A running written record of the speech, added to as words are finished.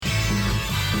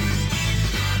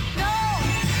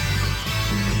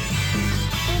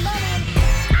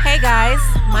guys,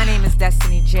 my name is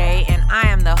Destiny J, and I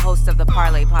am the host of the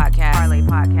Parlay Podcast.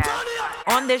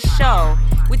 On this show,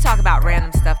 we talk about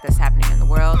random stuff that's happening in the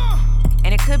world,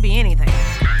 and it could be anything.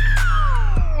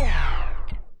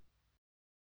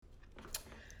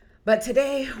 But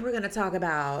today, we're going to talk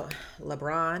about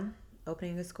LeBron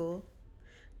opening a school,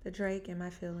 the Drake and my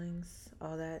feelings,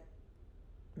 all that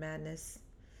madness,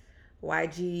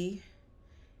 YG,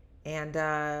 and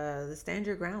the Stand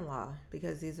Your Ground law,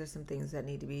 because these are some things that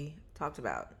need to be talked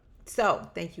about. So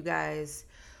thank you guys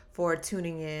for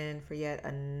tuning in for yet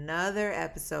another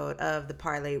episode of the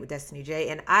Parlay with Destiny J,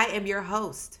 and I am your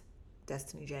host,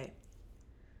 Destiny J.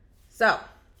 So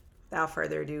without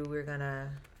further ado, we're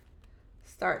gonna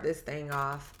start this thing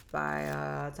off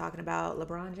by talking about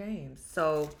LeBron James.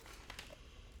 So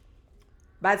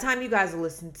by the time you guys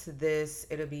listen to this,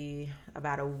 it'll be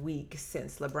about a week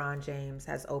since LeBron James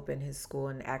has opened his school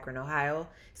in Akron, Ohio.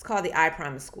 It's called the I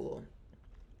Promise School.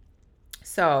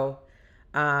 So,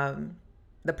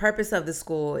 the purpose of the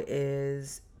school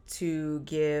is to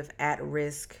give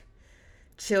at-risk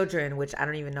children, which I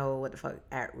don't even know what the fuck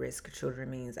at-risk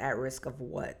children means. At risk of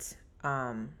what?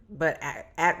 But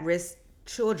at-risk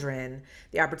children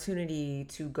the opportunity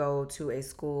to go to a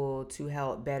school to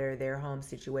help better their home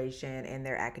situation and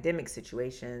their academic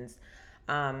situations,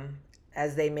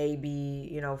 as they may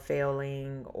be,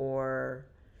 failing or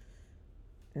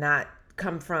not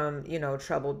come from,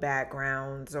 troubled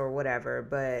backgrounds or whatever.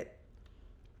 But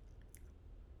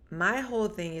my whole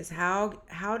thing is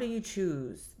how do you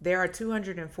choose? There are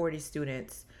 240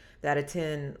 students that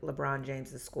attend LeBron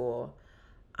James's school.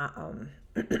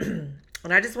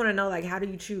 And I just want to know, how do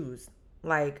you choose?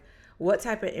 What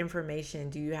type of information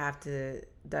do you have to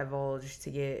divulge to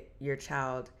get your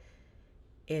child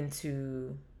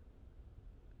into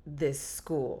this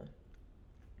school?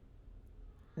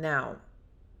 Now,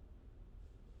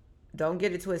 don't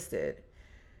get it twisted.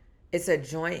 It's a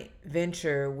joint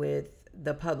venture with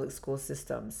the public school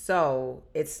system. So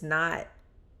it's not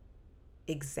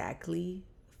exactly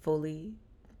fully,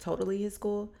 totally his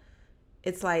school.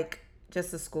 It's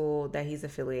just a school that he's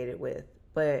affiliated with.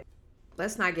 But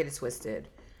let's not get it twisted.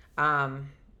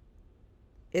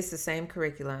 It's the same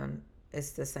curriculum.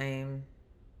 It's the same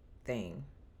thing.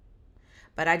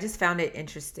 But I just found it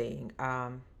interesting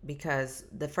because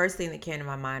the first thing that came to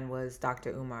my mind was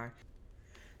Dr. Umar.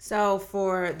 So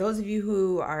for those of you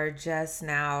who are just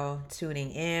now tuning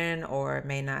in or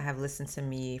may not have listened to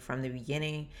me from the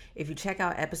beginning, if you check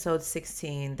out episode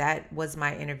 16, that was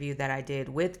my interview that I did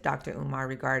with Dr. Umar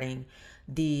regarding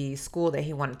the school that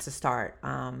he wanted to start.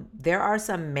 There are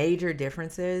some major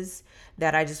differences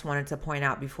that I just wanted to point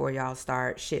out before y'all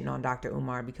start shitting on Dr.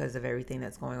 Umar because of everything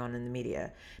that's going on in the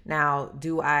media. Now,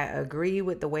 do I agree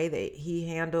with the way that he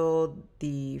handled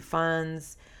the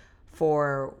funds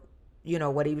for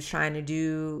what he was trying to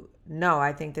do? No,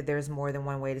 I think that there's more than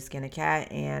one way to skin a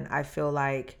cat. And I feel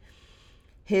like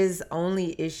his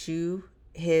only issue,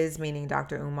 his meaning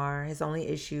Dr. Umar, his only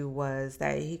issue was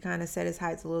that he kind of set his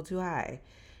heights a little too high,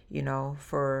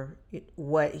 for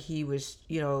what he was,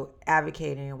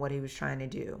 advocating and what he was trying to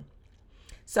do.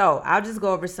 So I'll just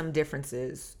go over some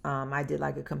differences. I did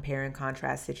a compare and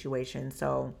contrast situation.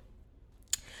 So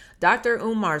Dr.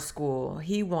 Umar's school,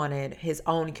 he wanted his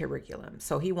own curriculum.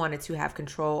 So he wanted to have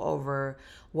control over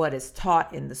what is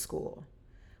taught in the school.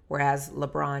 Whereas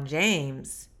LeBron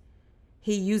James,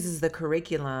 he uses the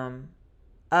curriculum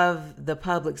of the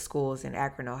public schools in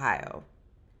Akron, Ohio.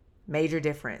 Major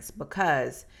difference,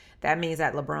 because that means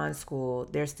at LeBron's school,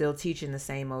 they're still teaching the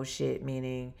same old shit,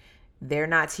 meaning they're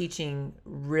not teaching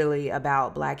really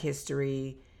about Black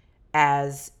history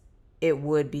as it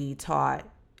would be taught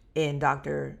in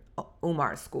Dr.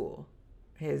 Umar's school,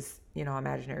 his,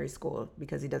 imaginary school,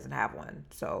 because he doesn't have one.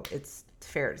 So it's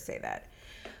fair to say that.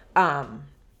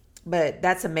 But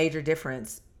that's a major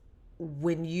difference.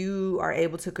 When you are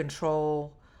able to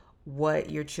control what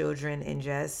your children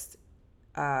ingest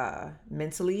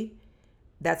mentally,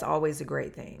 that's always a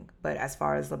great thing. But as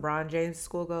far as LeBron James'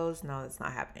 school goes, no, that's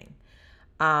not happening.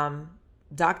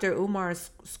 Dr. Umar's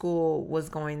school was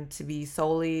going to be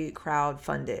solely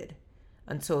crowd-funded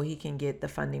until he can get the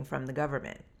funding from the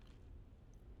government.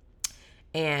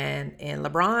 And in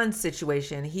LeBron's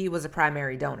situation, he was a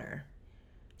primary donor.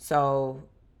 So,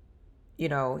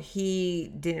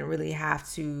 he didn't really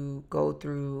have to go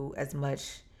through as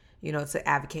much, to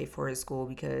advocate for his school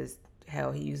because,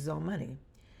 hell, he used his own money.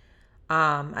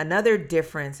 Another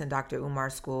difference in Dr.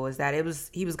 Umar's school is that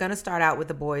he was going to start out with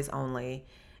the boys only,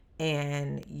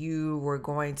 and you were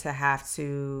going to have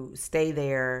to stay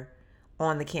there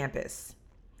on the campus.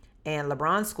 And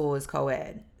LeBron's school is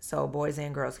co-ed, so boys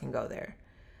and girls can go there.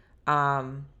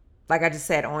 like I just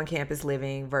said, on campus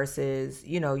living versus,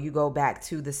 you go back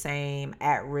to the same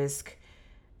at risk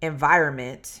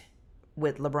environment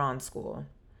with LeBron school.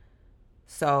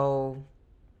 So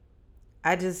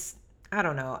I just, I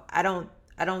don't know. I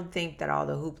don't think that all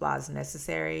the hoopla is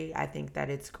necessary. I think that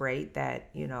it's great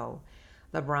that,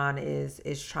 LeBron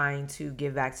is trying to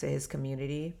give back to his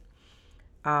community.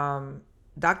 Um,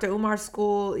 Dr. Umar's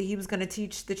school, he was going to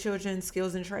teach the children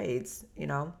skills and trades.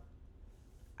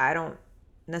 I don't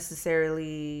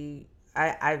necessarily,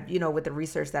 with the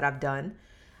research that I've done,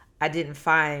 I didn't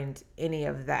find any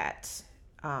of that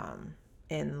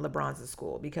in LeBron's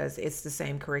school because it's the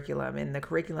same curriculum and the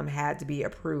curriculum had to be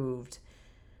approved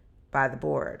by the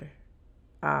board.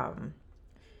 Um,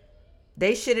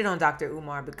 they shitted on Dr.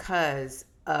 Umar because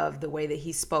of the way that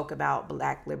he spoke about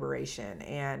black liberation.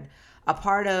 And a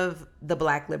part of the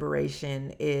black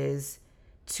liberation is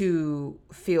to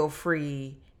feel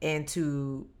free and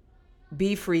to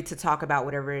be free to talk about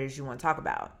whatever it is you want to talk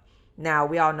about. Now,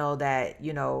 we all know that,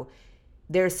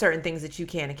 there's certain things that you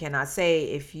can and cannot say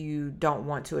if you don't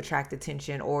want to attract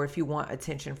attention or if you want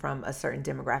attention from a certain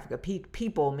demographic of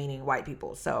people, meaning white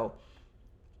people. So,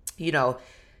 you know,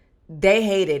 they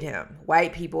hated him.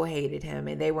 White people hated him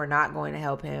and they were not going to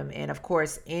help him. And of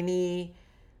course, any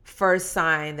first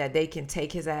sign that they can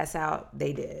take his ass out,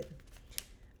 they did.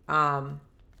 Um,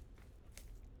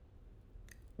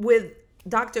 with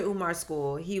Dr. Umar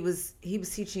school, he was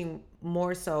teaching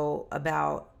more so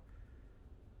about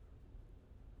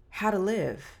how to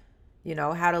live,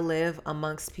 how to live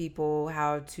amongst people,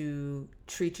 how to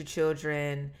treat your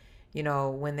children,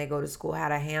 when they go to school, how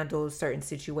to handle certain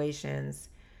situations,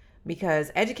 because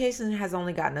education has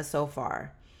only gotten us so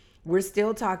far. We're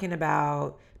still talking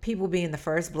about people being the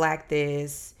first black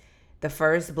this, the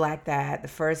first black that, the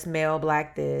first male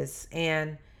black this.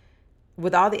 And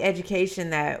with all the education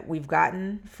that we've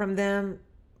gotten from them,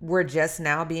 we're just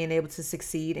now being able to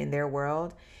succeed in their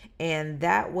world. And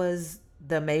that was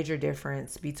the major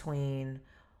difference between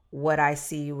what I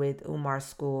see with Umar's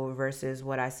school versus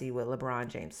what I see with LeBron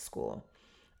James' school.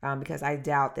 Because I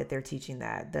doubt that they're teaching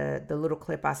that. The little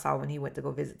clip I saw when he went to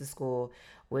go visit the school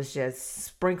was just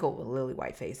sprinkled with lily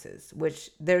white faces,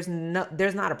 which there's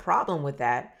not a problem with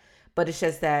that, but it's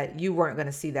just that you weren't going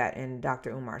to see that in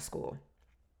Dr. Umar's school.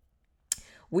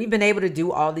 We've been able to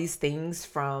do all these things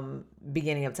from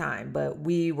beginning of time, but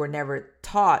we were never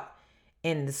taught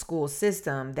in the school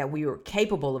system that we were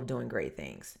capable of doing great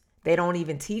things. They don't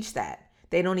even teach that.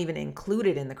 They don't even include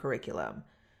it in the curriculum.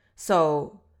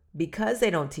 So because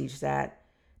they don't teach that,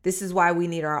 this is why we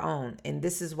need our own. And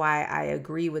this is why I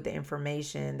agree with the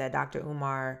information that Dr.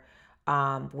 Umar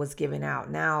was giving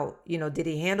out. Now, did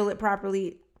he handle it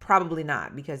properly? Probably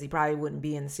not, because he probably wouldn't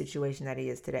be in the situation that he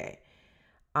is today.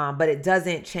 But it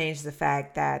doesn't change the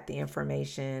fact that the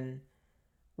information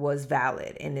was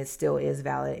valid and it still is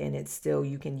valid and it's still,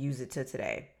 you can use it to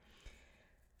today.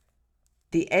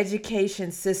 The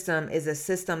education system is a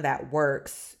system that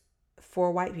works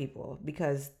for white people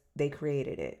because they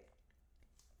created it.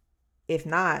 If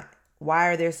not, why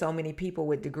are there so many people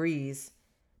with degrees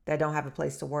that don't have a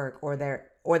place to work, or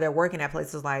they're working at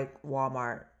places like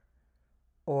Walmart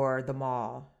or the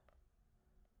mall?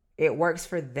 It works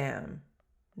for them,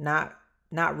 not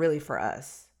really for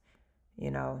us,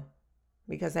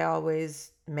 because they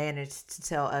always manage to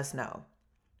tell us no.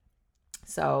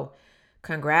 So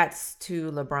congrats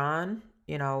to LeBron,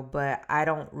 but I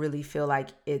don't really feel like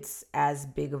it's as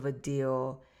big of a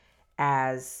deal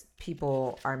as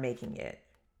people are making it.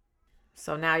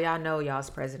 So now y'all know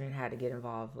y'all's president had to get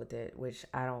involved with it, which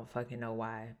I don't fucking know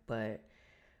why, but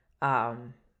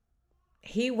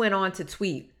he went on to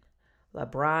tweet,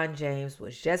 LeBron James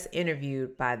was just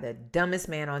interviewed by the dumbest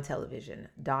man on television,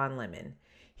 Don Lemon.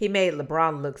 He made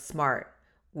LeBron look smart,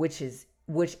 which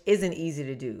isn't easy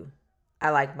to do.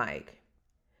 I like Mike.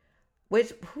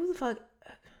 Which, who the fuck?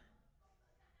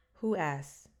 Who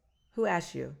asked? Who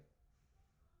asked you?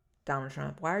 Donald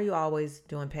Trump. Why are you always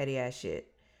doing petty ass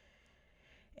shit?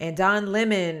 And Don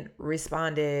Lemon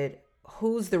responded,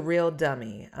 who's the real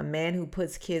dummy? A man who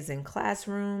puts kids in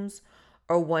classrooms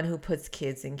or one who puts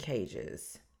kids in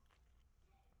cages?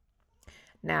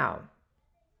 Now,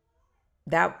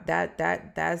 that's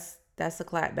a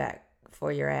clapback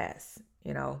for your ass,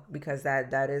 because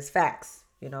that is facts.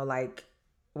 Like,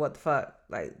 what the fuck?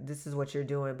 Like, this is what you're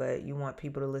doing, but you want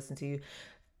people to listen to you.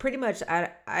 Pretty much,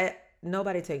 I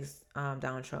nobody takes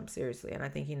Donald Trump seriously, and I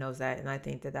think he knows that, and I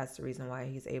think that that's the reason why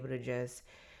he's able to just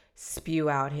spew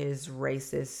out his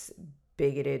racist,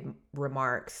 bigoted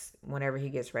remarks whenever he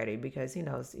gets ready, because he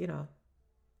knows,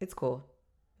 it's cool.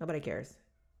 Nobody cares.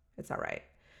 It's all right.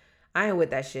 I ain't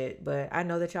with that shit, but I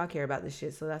know that y'all care about this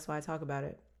shit, so that's why I talk about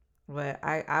it. But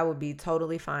I would be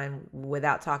totally fine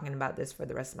without talking about this for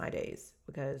the rest of my days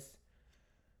because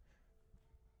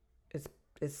it's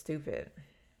it's stupid.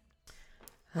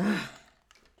 I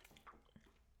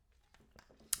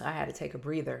had to take a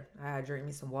breather. I had to drink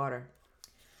me some water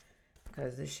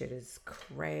because this shit is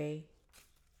crazy.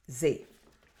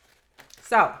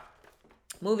 So,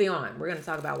 moving on, we're going to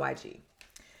talk about YG.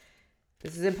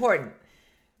 This is important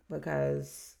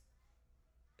because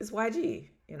it's YG,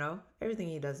 you know? Everything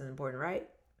he does is important, right?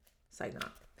 It's like, no,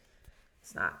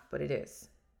 it's not, but it is.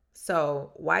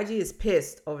 So YG is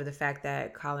pissed over the fact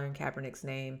that Colin Kaepernick's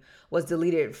name was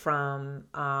deleted from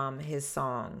his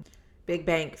song Big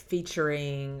Bank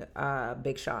featuring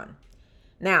Big Sean.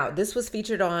 Now, this was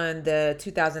featured on the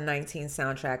 2019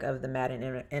 soundtrack of the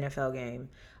Madden NFL game.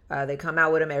 They come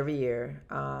out with them every year.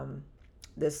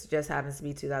 This just happens to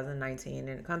be 2019,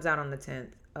 and it comes out on the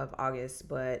 10th of August.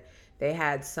 But they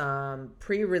had some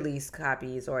pre-release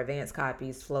copies or advanced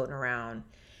copies floating around,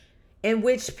 in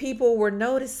which people were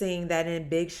noticing that in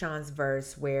Big Sean's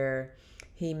verse, where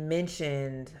he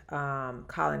mentioned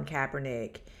Colin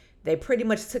Kaepernick, they pretty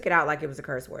much took it out like it was a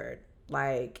curse word,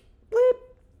 like bleep,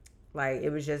 like it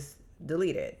was just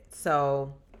deleted.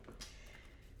 So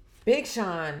Big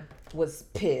Sean was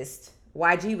pissed.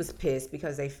 YG was pissed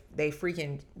because they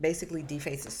freaking basically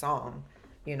defaced the song,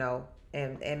 you know,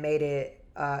 and made it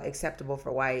acceptable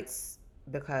for whites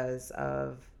because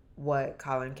of what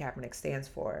Colin Kaepernick stands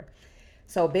for.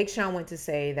 So Big Sean went to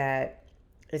say that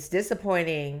it's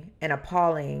disappointing and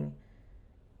appalling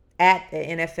at the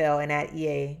NFL and at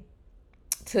EA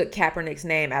took Kaepernick's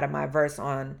name out of my verse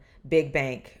on Big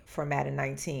Bank for Madden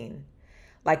 19.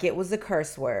 Like it was a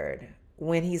curse word.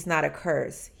 When he's not a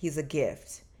curse, he's a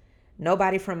gift.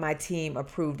 Nobody from my team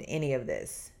approved any of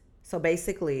this. So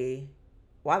basically,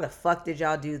 why the fuck did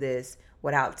y'all do this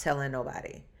without telling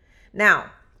nobody?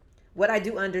 Now, what I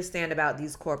do understand about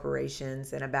these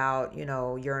corporations and about, you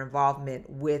know, your involvement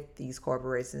with these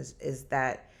corporations is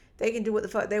that they can do what the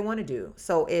fuck they want to do.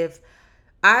 So if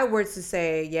I were to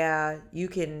say, yeah, you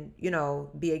can, you know,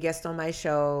 be a guest on my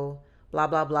show, blah,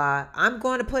 blah, blah, I'm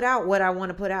going to put out what I want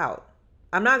to put out.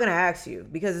 I'm not going to ask you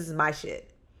because this is my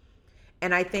shit.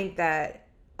 And I think that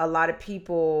a lot of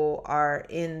people are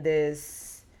in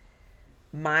this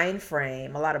mind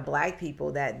frame, a lot of black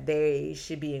people, that they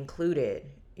should be included.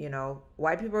 You know,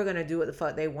 white people are going to do what the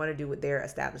fuck they want to do with their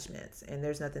establishments, and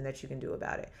there's nothing that you can do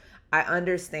about it. I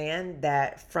understand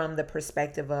that from the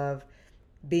perspective of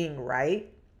being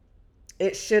right,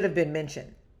 it should have been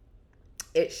mentioned.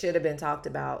 It should have been talked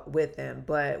about with them,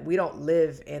 but we don't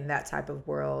live in that type of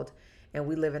world, and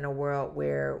we live in a world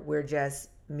where we're just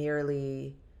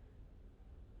merely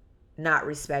not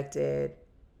respected.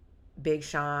 Big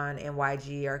Sean and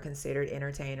YG are considered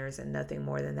entertainers and nothing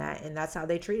more than that. And that's how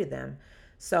they treated them.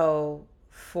 So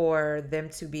for them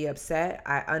to be upset,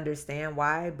 I understand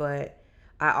why, but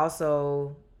I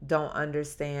also don't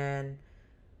understand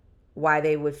why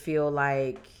they would feel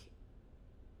like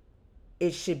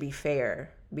it should be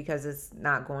fair, because it's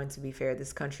not going to be fair.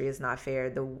 This country is not fair.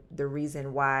 The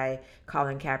reason why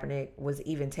Colin Kaepernick was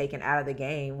even taken out of the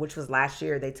game, which was last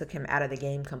year, they took him out of the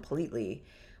game completely,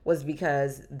 was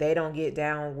because they don't get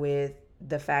down with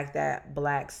the fact that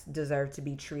blacks deserve to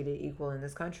be treated equal in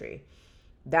this country.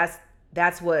 That's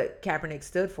what Kaepernick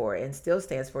stood for and still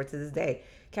stands for to this day.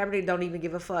 Kaepernick don't even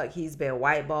give a fuck. He's been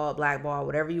white ball, black ball,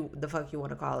 whatever you the fuck you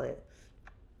want to call it.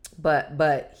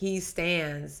 But he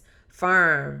stands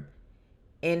firm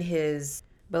in his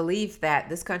belief that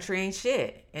this country ain't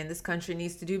shit and this country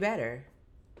needs to do better.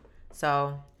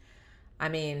 So, I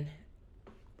mean,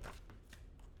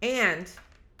 and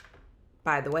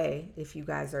by the way, if you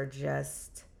guys are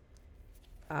just,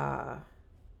 uh,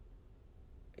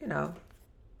 you know,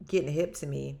 getting hip to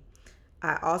me,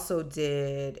 I also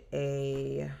did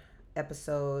a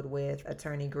episode with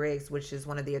Attorney Griggs, which is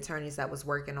one of the attorneys that was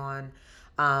working on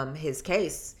his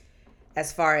case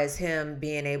as far as him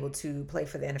being able to play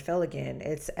for the NFL again.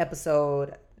 It's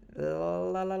episode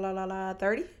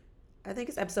 30. I think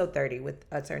it's episode 30 with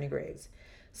Attorney Griggs.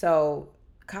 So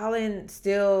Colin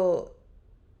still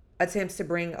attempts to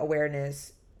bring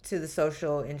awareness to the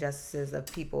social injustices of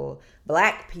people,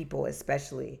 black people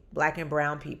especially, black and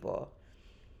brown people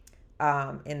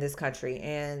in this country.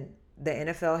 And the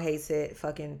NFL hates it.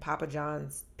 Fucking Papa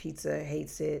John's Pizza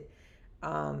hates it.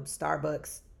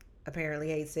 Starbucks apparently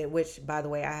hates it, which, by the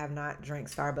way, I have not drank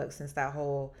Starbucks since that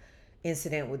whole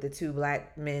incident with the two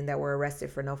black men that were arrested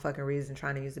for no fucking reason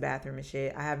trying to use the bathroom and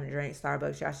shit. I haven't drank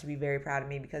Starbucks. Y'all should be very proud of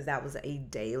me because that was a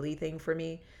daily thing for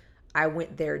me. I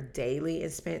went there daily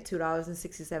and spent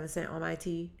 $2.67 on my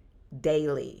tea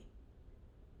daily.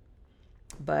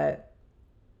 But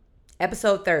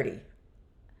Episode 30.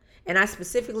 And I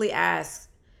specifically asked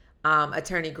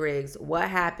Attorney Griggs, what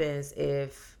happens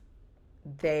if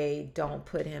they don't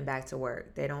put him back to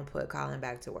work? They don't put Colin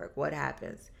back to work. What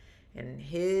happens? And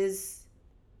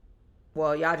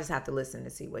well, y'all just have to listen to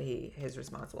see what his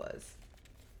response was.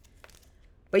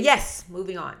 But yes,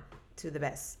 moving on to the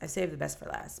best. I saved the best for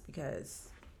last because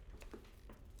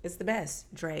it's the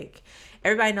best. Drake.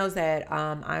 Everybody knows that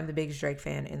I'm the biggest Drake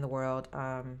fan in the world.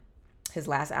 His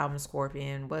last album,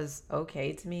 Scorpion, was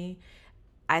okay to me.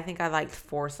 I think I liked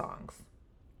 4 songs.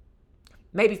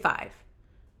 Maybe 5.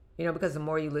 Because the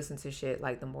more you listen to shit,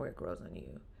 like the more it grows on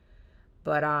you.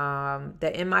 But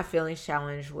the In My Feelings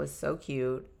challenge was so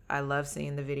cute. I love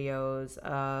seeing the videos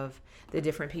of the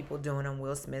different people doing them.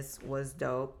 Will Smith's was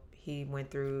dope. He went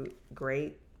through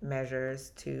great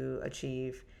measures to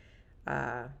achieve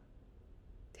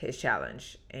his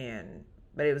challenge,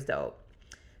 but it was dope.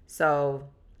 So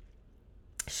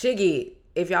Shiggy,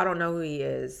 if y'all don't know who he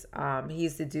is,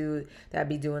 he's the dude that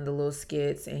be doing the little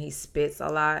skits and he spits a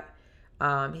lot.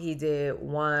 He did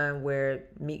one where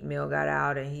Meek Mill got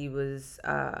out and he was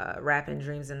rapping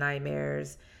Dreams and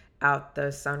Nightmares out the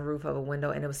sunroof of a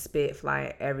window, and it was spit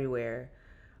flying everywhere.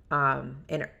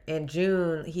 In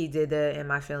June, he did the In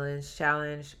My Feelings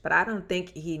challenge, but I don't think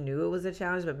he knew it was a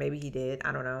challenge, but maybe he did.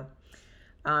 I don't know.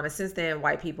 And since then,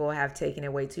 white people have taken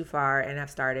it way too far and have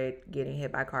started getting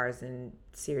hit by cars and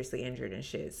seriously injured and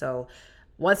shit. So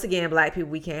once again, black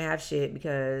people, we can't have shit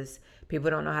because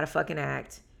people don't know how to fucking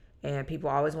act. And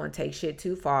people always want to take shit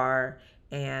too far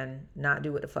and not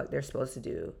do what the fuck they're supposed to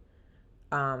do.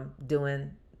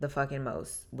 Doing the fucking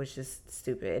most, which is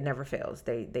stupid. It never fails.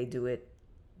 They do it.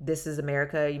 This Is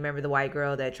America. You remember the white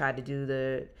girl that tried to do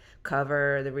the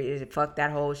cover, fuck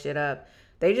that whole shit up.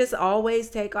 They just always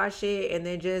take our shit and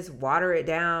then just water it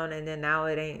down, and then now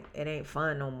it ain't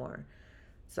fun no more.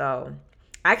 So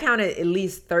I counted at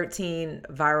least 13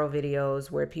 viral videos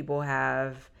where people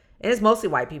have, and it's mostly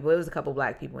white people. It was a couple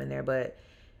black people in there, but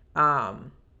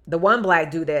the one black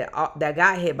dude that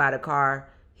got hit by the car,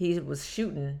 he was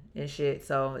shooting and shit,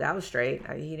 so that was straight.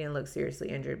 He didn't look seriously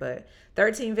injured, but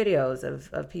 13 videos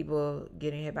of people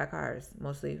getting hit by cars,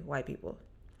 mostly white people.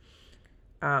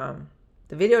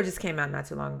 The video just came out not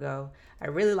too long ago. I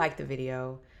really liked the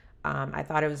video. I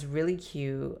thought it was really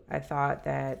cute. I thought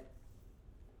that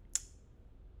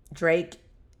Drake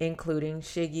including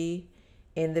Shiggy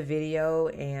in the video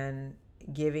and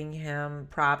giving him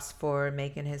props for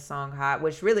making his song hot,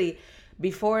 which really,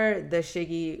 before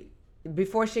Shiggy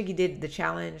did the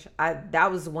challenge, that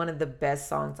was one of the best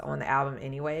songs on the album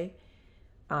anyway.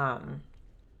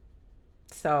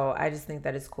 So I just think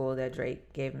that it's cool that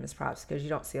Drake gave him his props, because you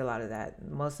don't see a lot of that.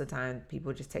 Most of the time,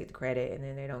 people just take the credit and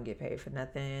then they don't get paid for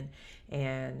nothing,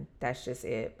 and that's just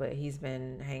it. But he's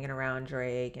been hanging around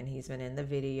Drake, and he's been in the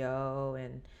video,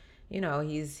 and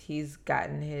he's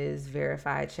gotten his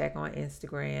verified check on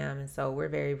Instagram, and so we're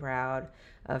very proud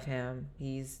of him.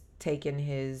 He's taken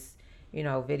his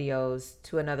videos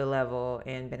to another level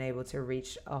and been able to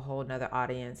reach a whole nother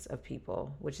audience of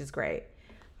people, which is great.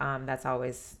 That's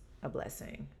always a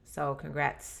blessing. So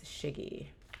congrats, Shiggy,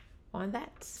 on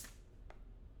that.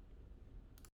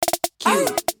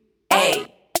 Q&A,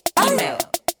 email,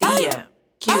 DM.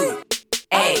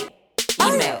 Q&A,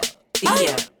 email,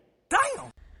 DM.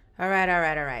 Damn. All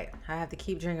right. I have to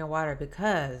keep drinking water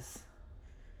because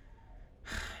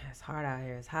it's hard out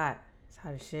here. It's hot. It's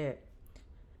hot as shit.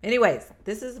 Anyways,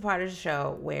 this is the part of the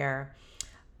show where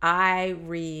I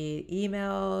read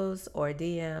emails or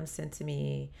DMs sent to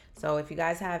me. So if you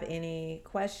guys have any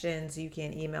questions, you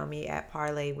can email me at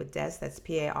parleywithdes. That's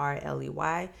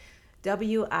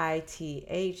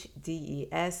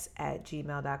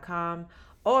ParleyWithdes@gmail.com.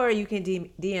 Or you can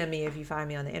DM me if you find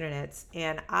me on the internet,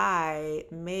 and I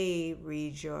may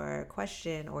read your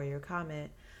question or your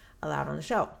comment aloud on the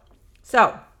show.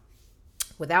 So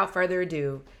without further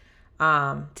ado,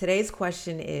 today's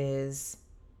question is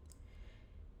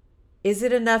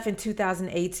it enough in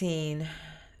 2018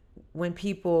 when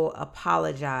people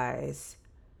apologize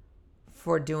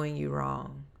for doing you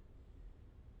wrong?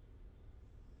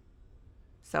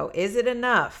 So is it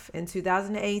enough in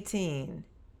 2018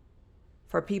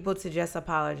 for people to just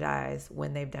apologize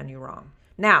when they've done you wrong?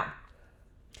 Now,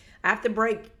 I have to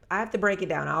break it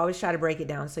down. I always try to break it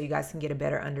down so you guys can get a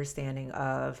better understanding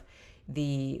of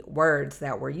the words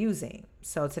that we're using.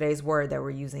 So today's word that we're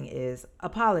using is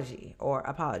apology or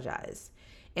apologize.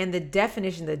 And the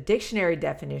dictionary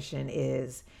definition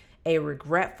is a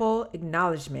regretful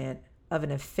acknowledgement of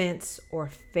an offense or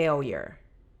failure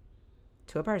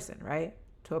to a person, right?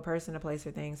 To a person, a place,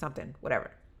 or thing, something,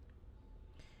 whatever.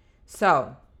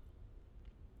 So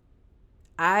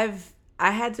I've I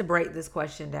had to break this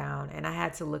question down and I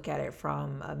had to look at it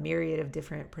from a myriad of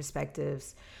different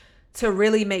perspectives to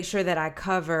really make sure that I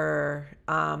cover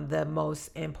the most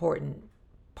important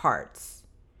parts.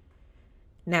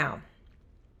 Now,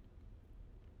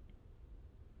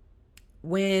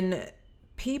 when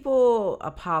people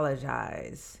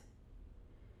apologize,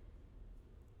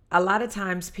 a lot of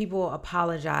times people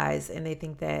apologize and they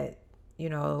think that,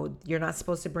 you're not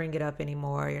supposed to bring it up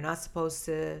anymore. You're not supposed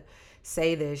to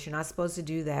say this. You're not supposed to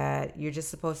do that. You're just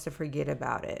supposed to forget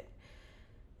about it.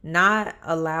 Not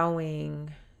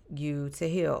allowing you to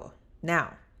heal.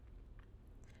 Now,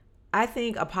 I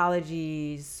think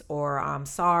apologies or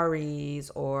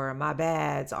sorries or my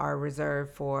bads are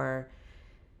reserved for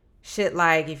shit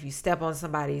like if you step on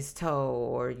somebody's toe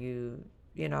or you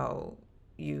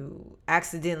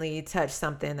accidentally touch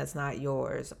something that's not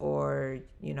yours, or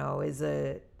it's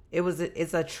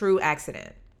a true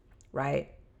accident,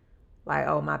 right? Like,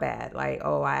 oh, my bad. Like,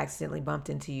 oh, I accidentally bumped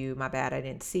into you. My bad. I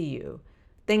didn't see you.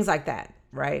 Things like that,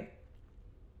 right?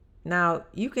 Now,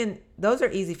 those are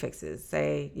easy fixes.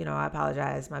 Say, I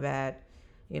apologize. My bad.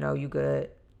 You good.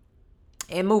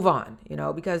 And move on,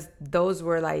 because those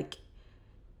were like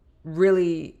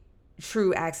really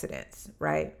true accidents,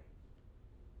 right?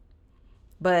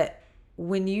 But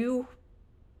when you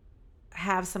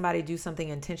have somebody do something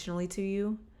intentionally to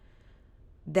you,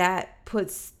 that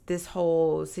puts this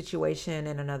whole situation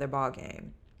in another ball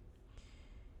game.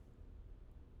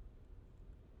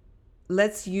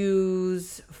 Let's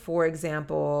use, for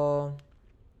example,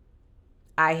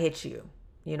 I hit you,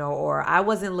 or I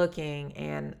wasn't looking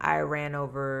and I ran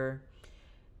over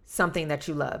something that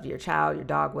you love, your child, your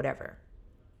dog, whatever.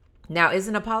 Now, is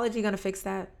an apology going to fix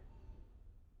that?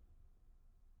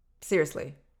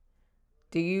 Seriously.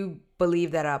 Do you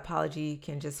believe that an apology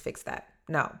can just fix that?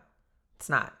 No, it's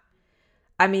not.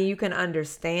 I mean, you can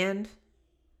understand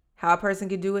how a person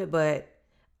could do it, but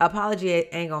apology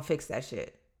ain't going to fix that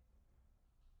shit.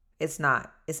 It's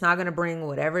not. It's not going to bring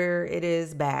whatever it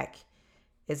is back.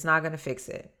 It's not going to fix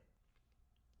it.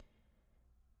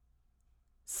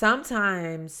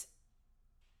 Sometimes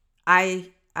I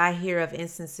hear of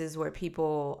instances where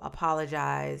people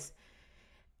apologize,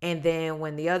 and then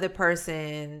when the other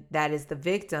person that is the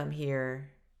victim here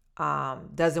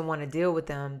doesn't want to deal with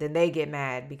them, then they get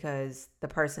mad because the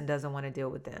person doesn't want to deal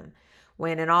with them.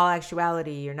 When in all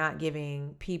actuality, you're not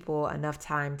giving people enough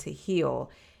time to heal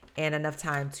and enough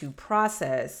time to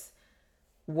process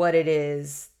what it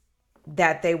is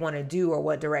that they want to do or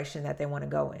what direction that they want to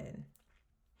go in.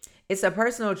 It's a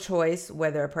personal choice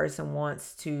whether a person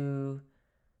wants to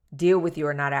deal with you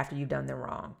or not after you've done them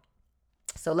wrong.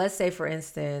 So let's say, for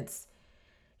instance,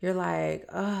 you're like,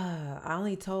 I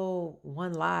only told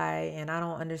one lie and I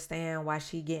don't understand why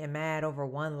she getting mad over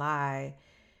one lie,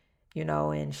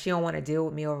 and she don't want to deal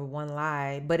with me over one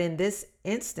lie. But in this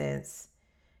instance,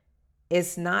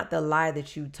 it's not the lie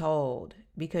that you told,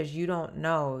 because you don't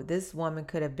know. This woman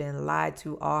could have been lied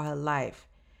to all her life.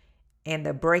 And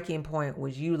the breaking point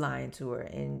was you lying to her,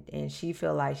 and she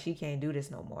feel like she can't do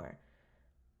this no more.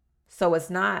 So it's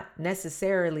not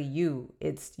necessarily you,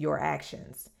 it's your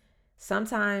actions.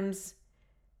 Sometimes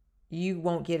you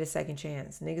won't get a second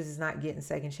chance. Niggas is not getting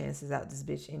second chances out this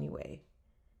bitch anyway.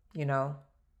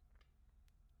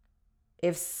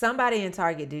 If somebody in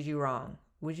Target did you wrong,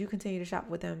 would you continue to shop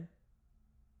with them?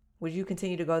 Would you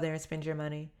continue to go there and spend your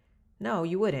money? No,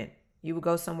 you wouldn't. You would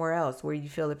go somewhere else where you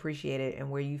feel appreciated and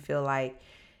where you feel like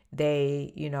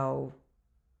they,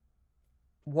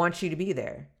 want you to be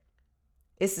there.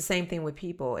 It's the same thing with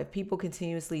people. If people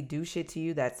continuously do shit to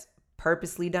you that's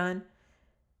purposely done,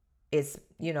 it's,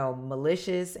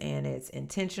 malicious and it's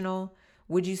intentional,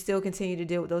 would you still continue to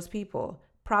deal with those people?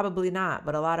 Probably not,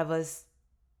 but a lot of us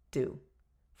do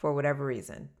for whatever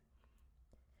reason.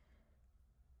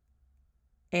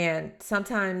 And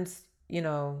sometimes,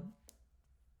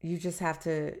 you just have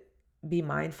to be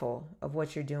mindful of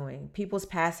what you're doing. People's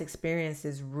past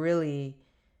experiences really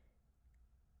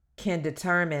can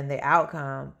determine the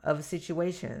outcome of a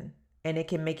situation, and it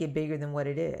can make it bigger than what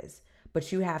it is.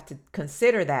 But you have to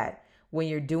consider that when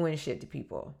you're doing shit to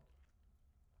people.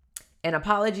 An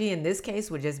apology in this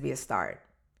case would just be a start.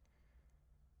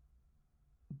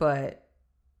 But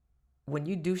when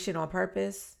you do shit on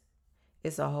purpose,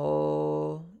 it's a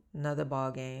whole nother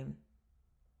ball game.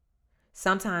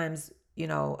 Sometimes,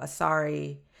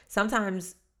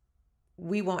 sometimes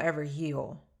we won't ever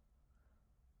heal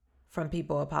from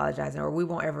people apologizing, or we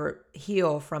won't ever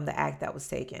heal from the act that was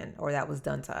taken or that was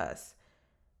done to us.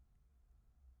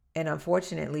 And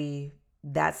unfortunately,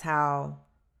 that's how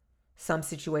some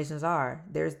situations are.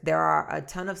 There are a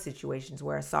ton of situations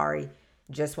where a sorry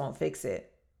just won't fix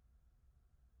it.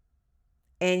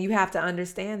 And you have to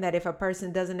understand that if a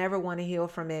person doesn't ever want to heal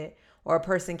from it, or a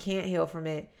person can't heal from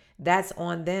it, that's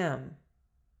on them.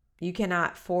 You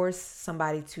cannot force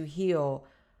somebody to heal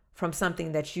from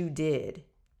something that you did.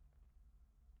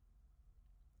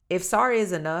 If sorry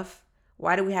is enough,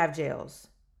 why do we have jails?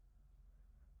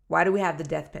 Why do we have the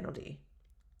death penalty?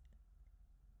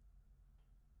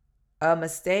 A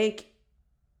mistake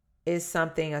is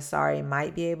something a sorry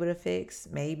might be able to fix,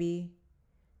 maybe.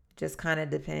 Just kind of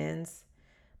depends.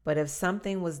 But if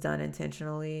something was done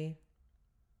intentionally,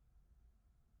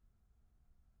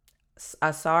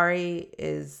 a sorry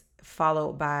is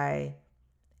followed by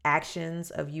actions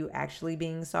of you actually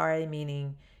being sorry,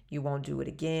 meaning you won't do it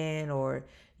again, or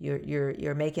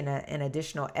you're making an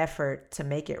additional effort to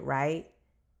make it right.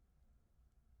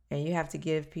 And you have to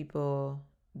give people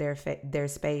their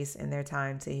space and their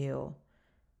time to heal,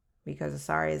 because a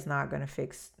sorry is not going to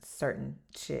fix certain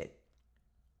shit.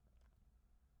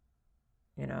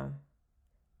 You know,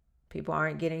 people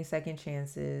aren't getting second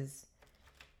chances.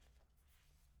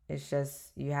 It's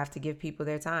just, you have to give people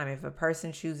their time. If a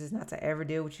person chooses not to ever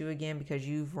deal with you again because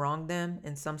you've wronged them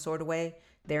in some sort of way,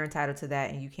 they're entitled to that,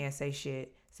 and you can't say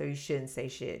shit. So you shouldn't say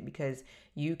shit, because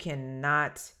you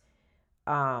cannot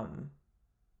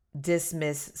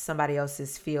dismiss somebody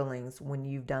else's feelings when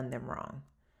you've done them wrong.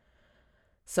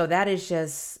 So that is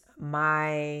just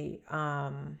my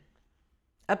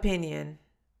opinion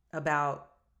about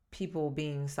people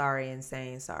being sorry and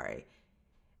saying sorry.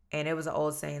 And it was an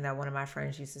old saying that one of my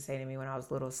friends used to say to me when I was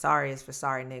little: sorry is for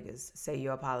sorry niggas. Say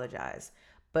you apologize.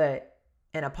 But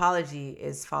an apology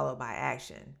is followed by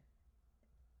action.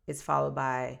 It's followed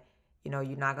by, you're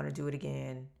not going to do it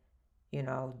again.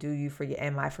 Do you forget?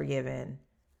 Am I forgiven?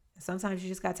 Sometimes you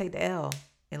just got to take the L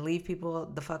and leave people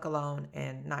the fuck alone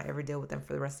and not ever deal with them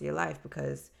for the rest of your life,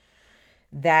 because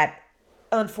that,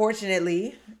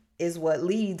 unfortunately, is what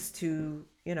leads to,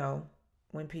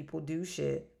 when people do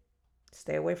shit.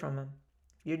 Stay away from them.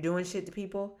 If you're doing shit to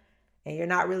people and you're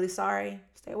not really sorry,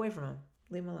 stay away from them.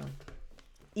 Leave them alone.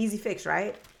 Easy fix,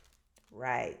 right?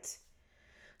 Right.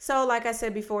 So, like I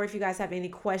said before, if you guys have any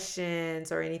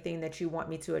questions or anything that you want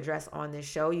me to address on this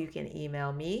show, you can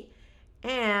email me.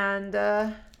 And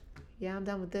yeah, I'm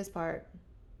done with this part.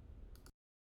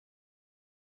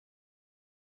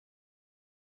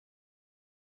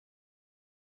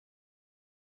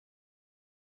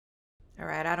 All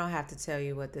right, I don't have to tell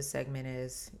you what this segment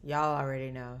is. Y'all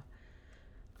already know.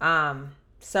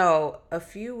 So a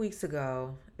few weeks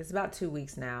ago, it's about 2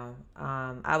 weeks now.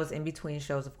 I was in between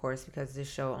shows, of course, because this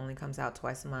show only comes out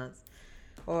twice a month,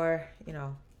 or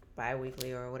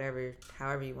bi-weekly, or whatever,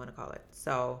 however you want to call it.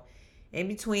 So, in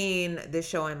between this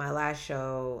show and my last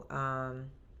show,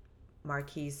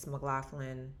 Marquise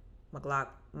McLaughlin.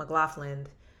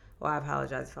 Well, I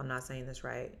apologize if I'm not saying this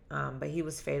right. But he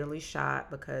was fatally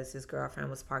shot because his girlfriend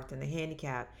was parked in the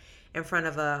handicap in front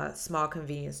of a small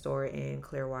convenience store in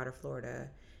Clearwater, Florida.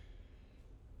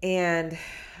 And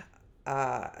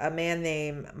a man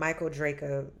named Michael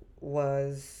Draca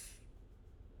was,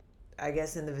 I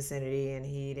guess, in the vicinity, and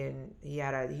he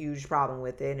had a huge problem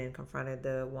with it and confronted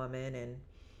the woman. And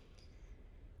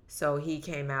so he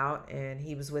came out, and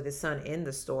he was with his son in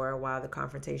the store while the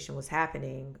confrontation was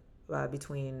happening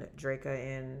between Draca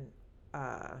and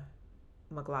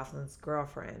McLaughlin's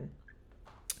girlfriend.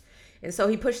 And so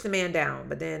he pushed the man down.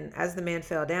 But then as the man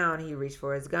fell down, he reached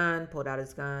for his gun, pulled out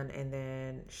his gun, and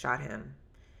then shot him.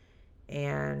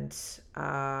 And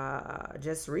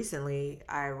just recently,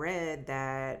 I read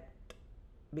that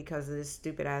because of this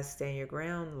stupid ass stand your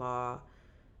ground law,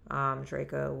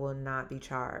 Draca will not be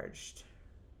charged.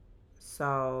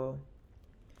 So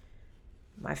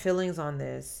my feelings on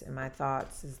this and my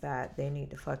thoughts is that they need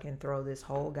to fucking throw this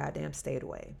whole goddamn state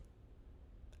away.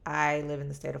 I live in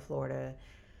the state of Florida,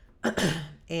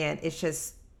 and it's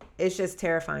just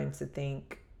terrifying to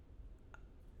think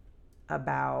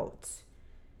about.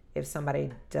 If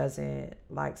somebody doesn't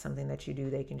like something that you do,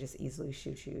 they can just easily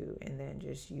shoot you, and then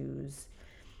just use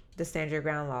the stand your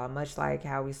ground law, much like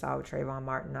how we saw with Trayvon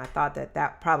Martin. I thought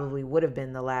that probably would have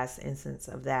been the last instance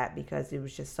of that, because it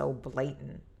was just so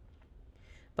blatant.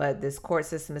 But this court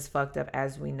system is fucked up,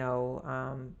 as we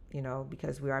know,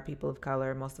 because we are people of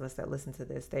color. Most of us that listen to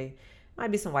this, they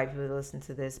might be some white people that listen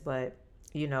to this, but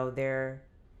they're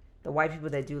the white people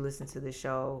that do listen to this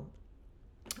show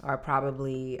are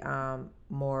probably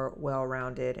more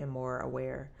well-rounded and more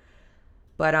aware.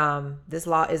 But this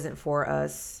law isn't for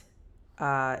us.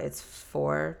 It's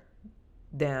for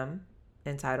them,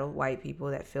 entitled white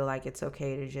people that feel like it's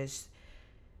okay to just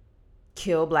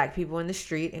kill black people in the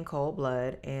street in cold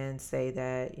blood and say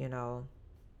that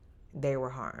they were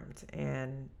harmed.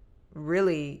 And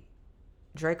really,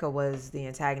 Draco was the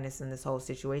antagonist in this whole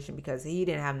situation because he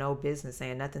didn't have no business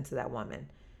saying nothing to that woman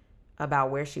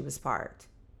about where she was parked.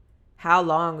 How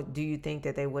long do you think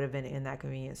that they would have been in that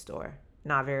convenience store?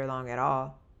 Not very long at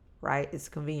all, right? It's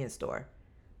a convenience store.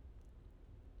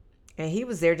 And he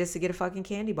was there just to get a fucking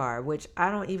candy bar, which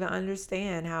I don't even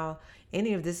understand how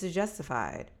any of this is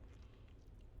justified.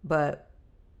 But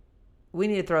we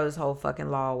need to throw this whole fucking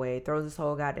law away, throw this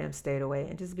whole goddamn state away,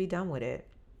 and just be done with it.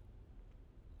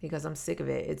 Because I'm sick of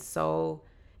it.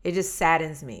 It just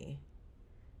saddens me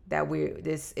that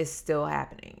this is still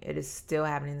happening. It is still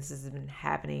happening. This has been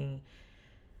happening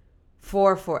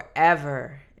for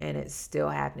forever, and it's still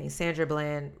happening. Sandra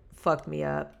Bland fucked me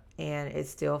up, and it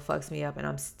still fucks me up, and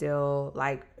I'm still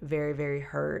like very, very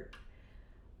hurt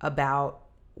about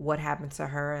what happened to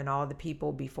her and all the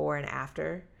people before and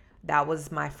after. That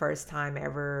was my first time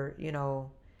ever,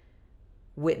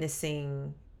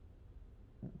 witnessing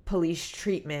police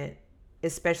treatment,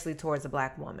 especially towards a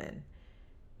black woman.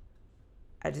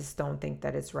 I just don't think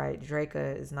that it's right. Draco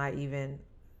is not even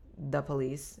the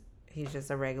police. He's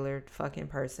just a regular fucking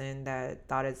person that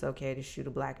thought it's okay to shoot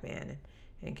a black man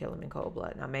and kill him in cold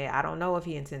blood. I don't know if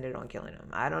he intended on killing him.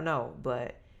 I don't know.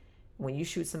 But when you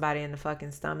shoot somebody in the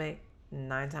fucking stomach,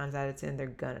 9 times out of 10, they're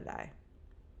gonna die.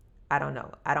 I don't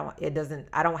know. I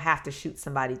don't have to shoot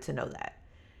somebody to know that.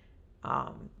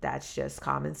 That's just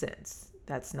common sense.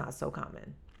 That's not so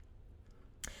common.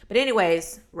 But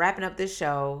anyways, wrapping up this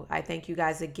show, I thank you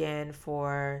guys again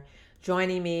for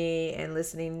joining me and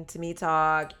listening to me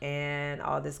talk and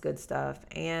all this good stuff.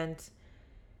 And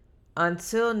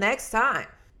until next time,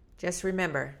 just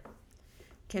remember,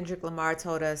 Kendrick Lamar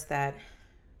told us that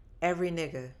every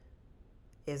nigga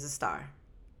is a star.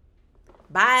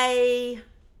 Bye.